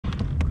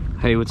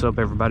Hey, what's up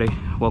everybody?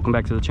 Welcome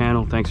back to the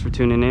channel. Thanks for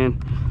tuning in.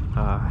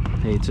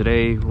 Hey,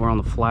 today we're on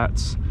the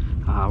flats.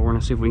 We're gonna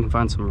see if we can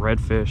find some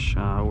redfish.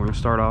 We're gonna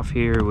start off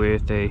here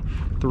with a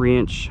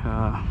 3-inch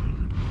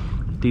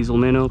Diezel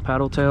minnow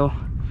paddle tail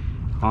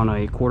on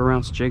a 1/4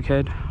 ounce jig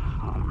head.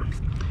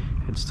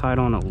 It's tied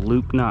on a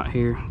loop knot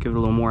here, give it a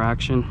little more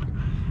action.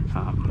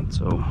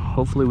 So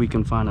hopefully we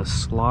can find a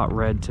slot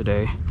red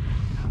today.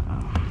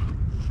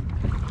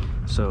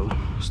 So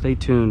stay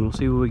tuned, we'll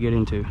see what we get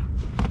into.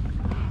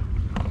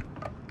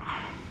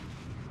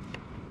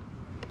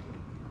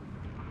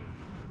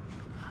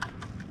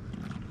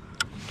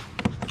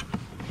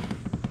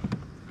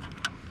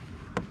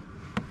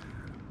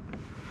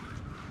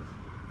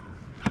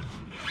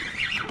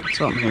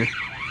 Something here.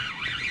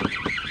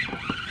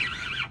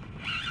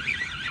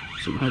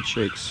 Some head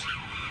shakes.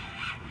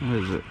 What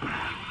is it?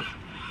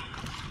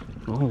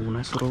 Oh,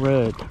 nice little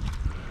red.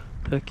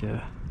 Heck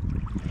yeah.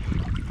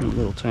 A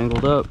little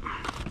tangled up.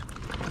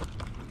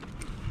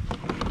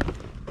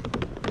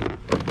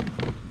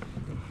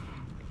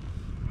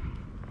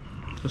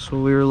 Just what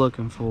we were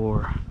looking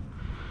for.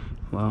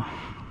 Well,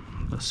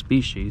 a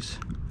species.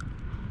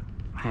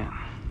 Man.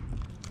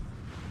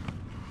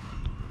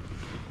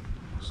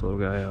 This little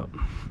guy out.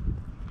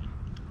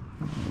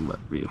 Let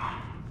view.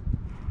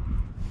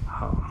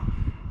 Oh.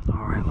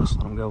 Alright, let's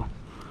let him go.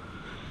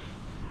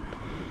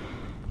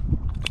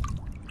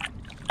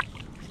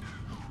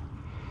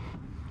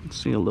 Let's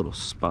see a little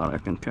spot I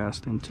can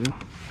cast into.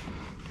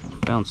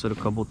 Bounce it a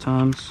couple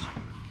times.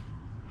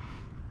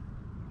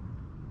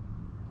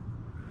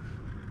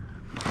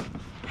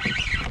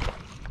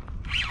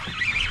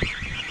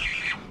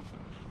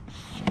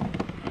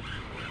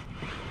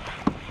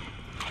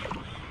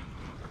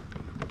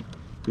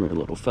 Come here,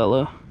 little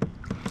fella.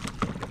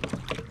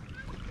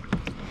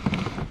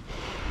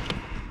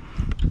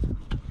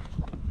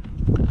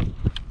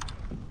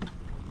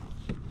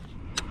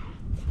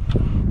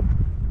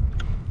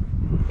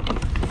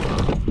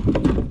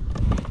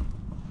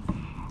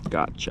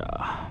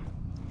 Gotcha.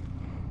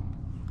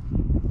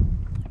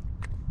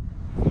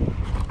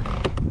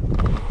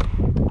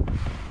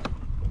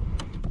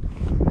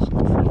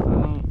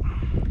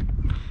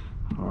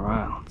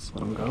 Alright, let's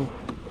let him go.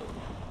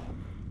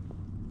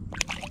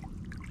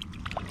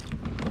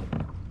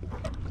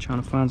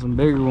 Trying to find some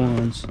bigger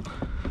ones.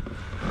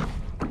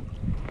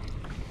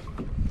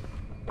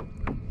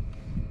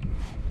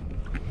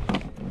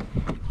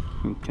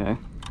 Okay.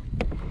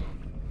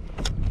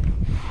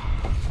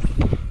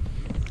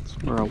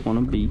 That's where I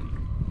want to be.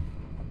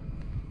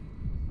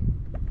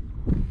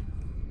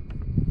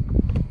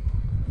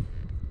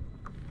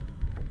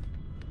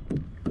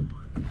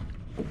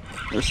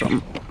 There's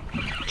something.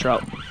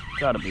 Trout.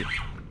 Gotta be.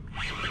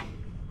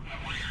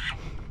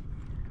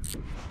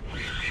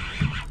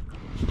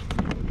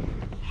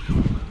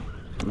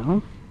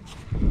 No?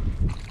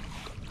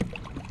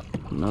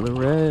 Another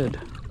red.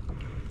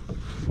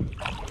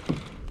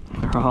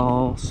 They're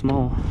all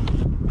small.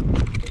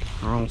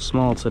 They're all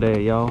small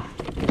today, y'all.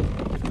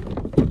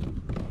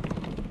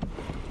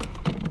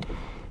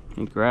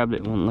 He grabbed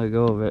it, won't let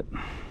go of it.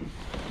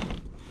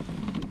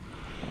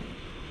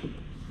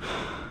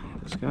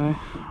 This guy.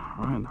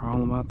 Alright, they're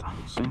all about the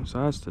same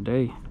size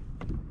today.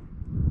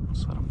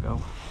 Let's let them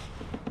go.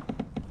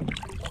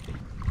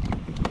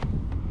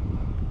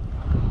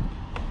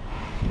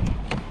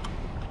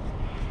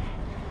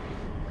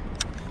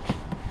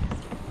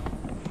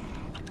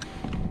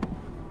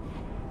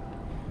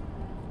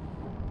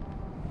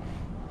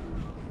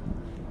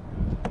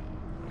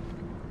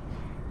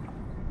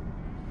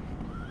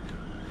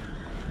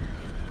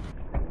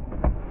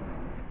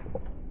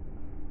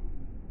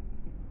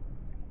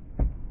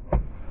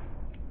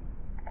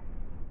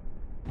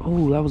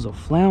 Oh, that was a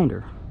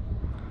flounder.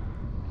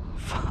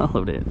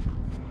 Followed it.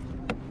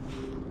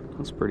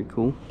 That's pretty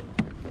cool.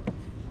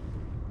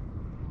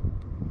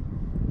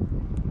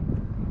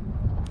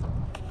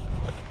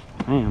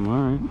 Damn,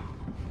 alright.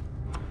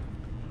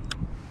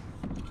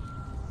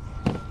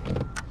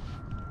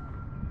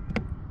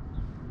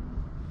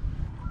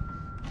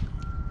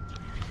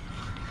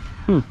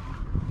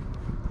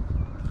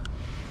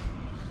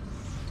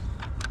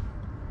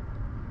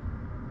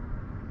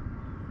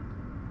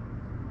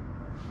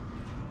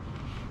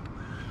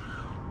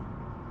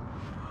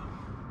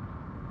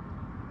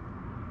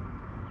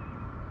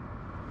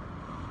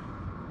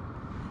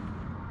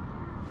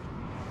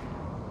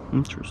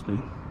 Interesting.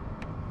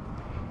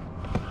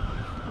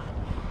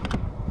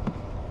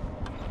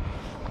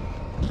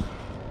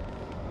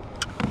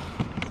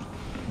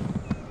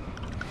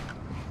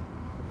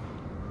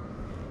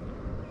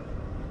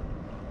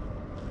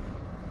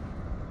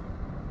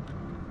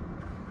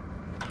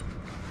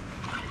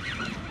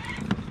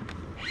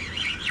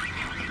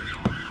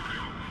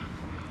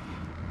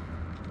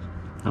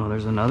 Oh,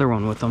 there's another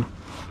one with them.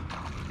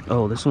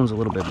 Oh, this one's a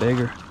little bit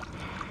bigger.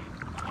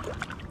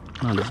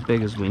 Not as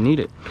big as we need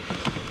it.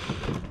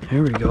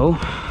 Here we go.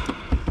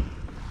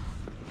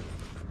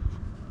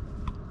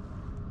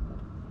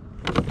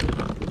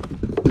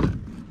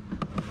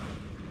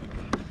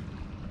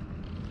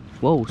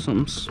 Whoa,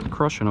 something's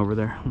crushing over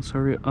there. Let's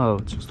hurry up. Oh,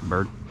 it's just a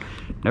bird.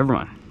 Never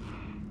mind.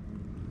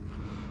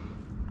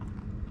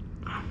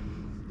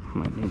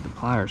 Might need the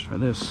pliers for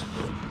this.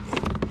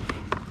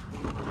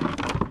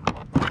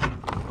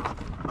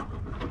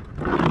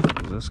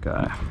 This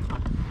guy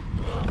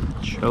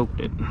choked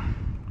it.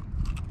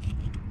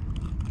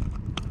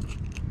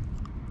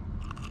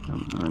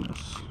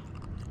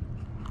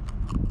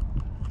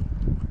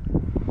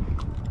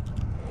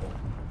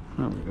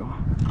 There we go.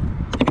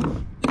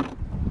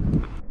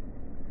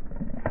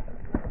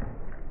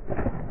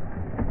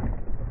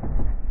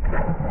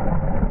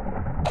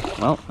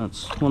 Well,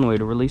 that's one way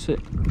to release it.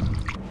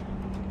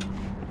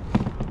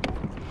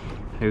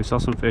 Hey, we saw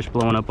some fish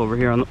blowing up over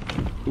here on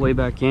the way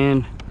back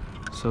in,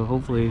 so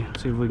hopefully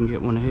see if we can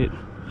get one to hit.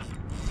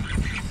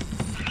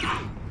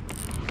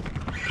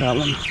 Got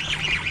one.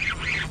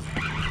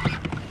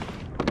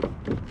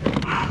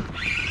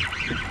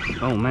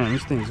 Oh man,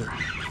 these things are...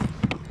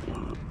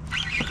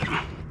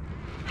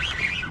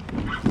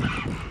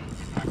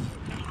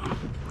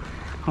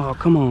 Oh,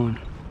 come on.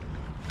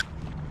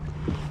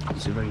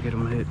 Let's see if I can get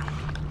him to hit.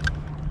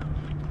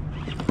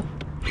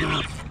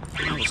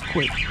 That was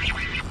quick.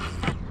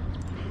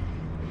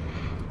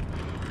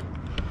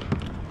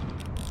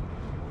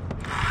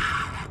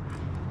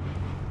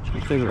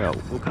 Trying to figure out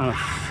what kind of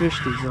fish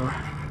these are.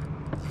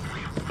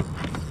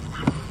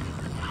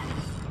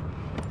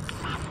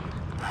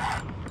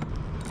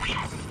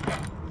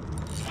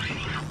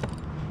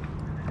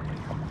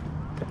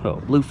 Oh,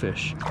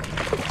 bluefish.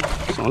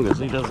 As long as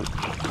he doesn't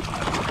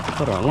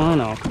cut our line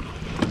off.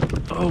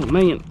 Oh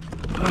man.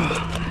 Oh,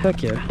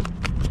 heck yeah.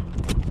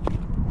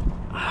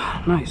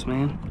 Nice,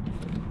 man.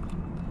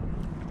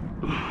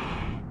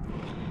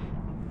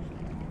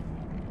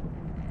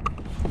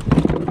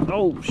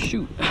 Oh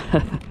shoot.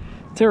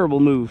 Terrible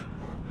move.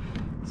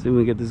 Let's see if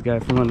we can get this guy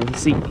from under the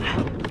seat.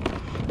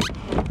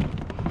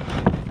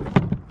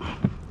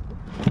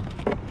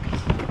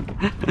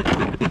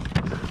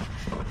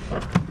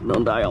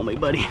 Don't die on me,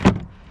 buddy.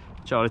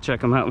 Try to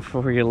check him out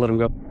before we let him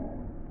go.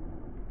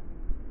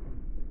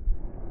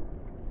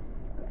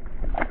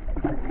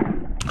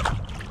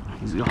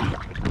 He's gone.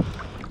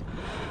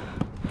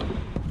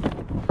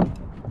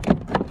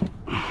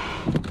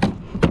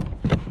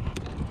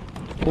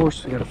 Of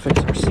course, we gotta fix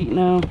our seat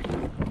now.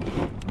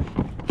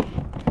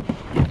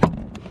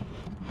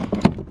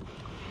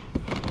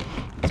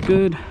 It's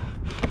good.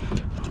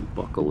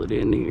 Buckle it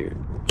in here.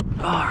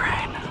 All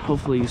right.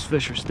 Hopefully these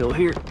fish are still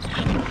here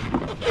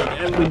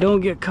and we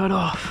don't get cut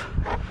off.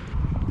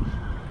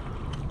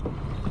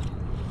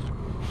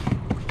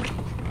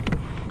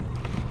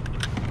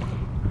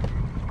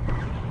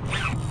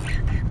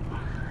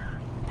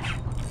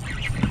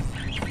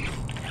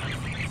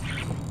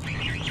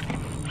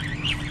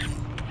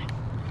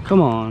 Come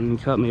on, you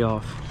cut me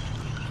off.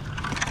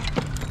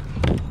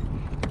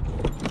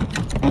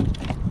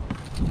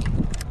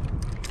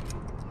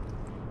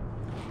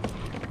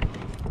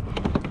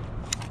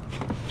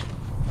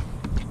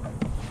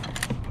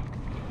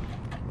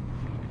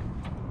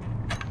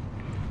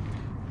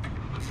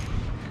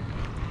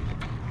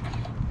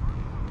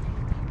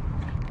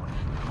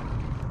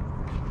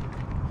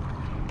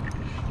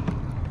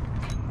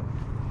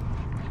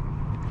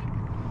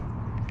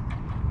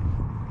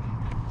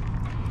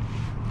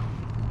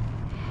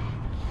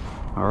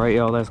 Alright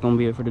y'all, that's going to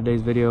be it for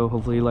today's video.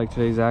 Hopefully you liked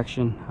today's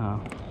action.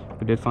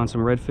 We did find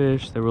some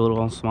redfish. They were a little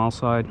on the small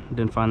side.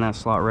 Didn't find that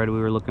slot red we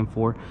were looking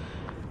for.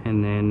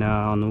 And then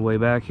on the way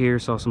back here,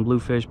 saw some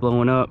bluefish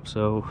blowing up.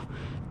 So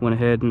went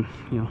ahead and,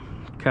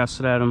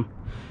 casted at them.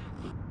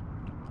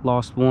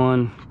 Lost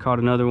one, caught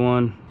another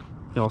one.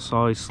 Y'all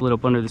saw he slid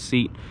up under the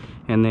seat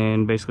and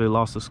then basically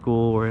lost the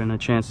school or in a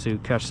chance to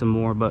catch some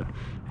more. But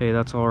hey,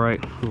 that's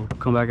alright. We'll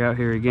come back out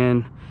here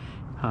again.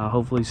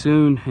 Hopefully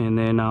soon, and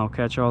then I'll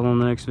catch y'all on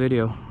the next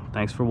video.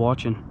 Thanks for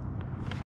watching.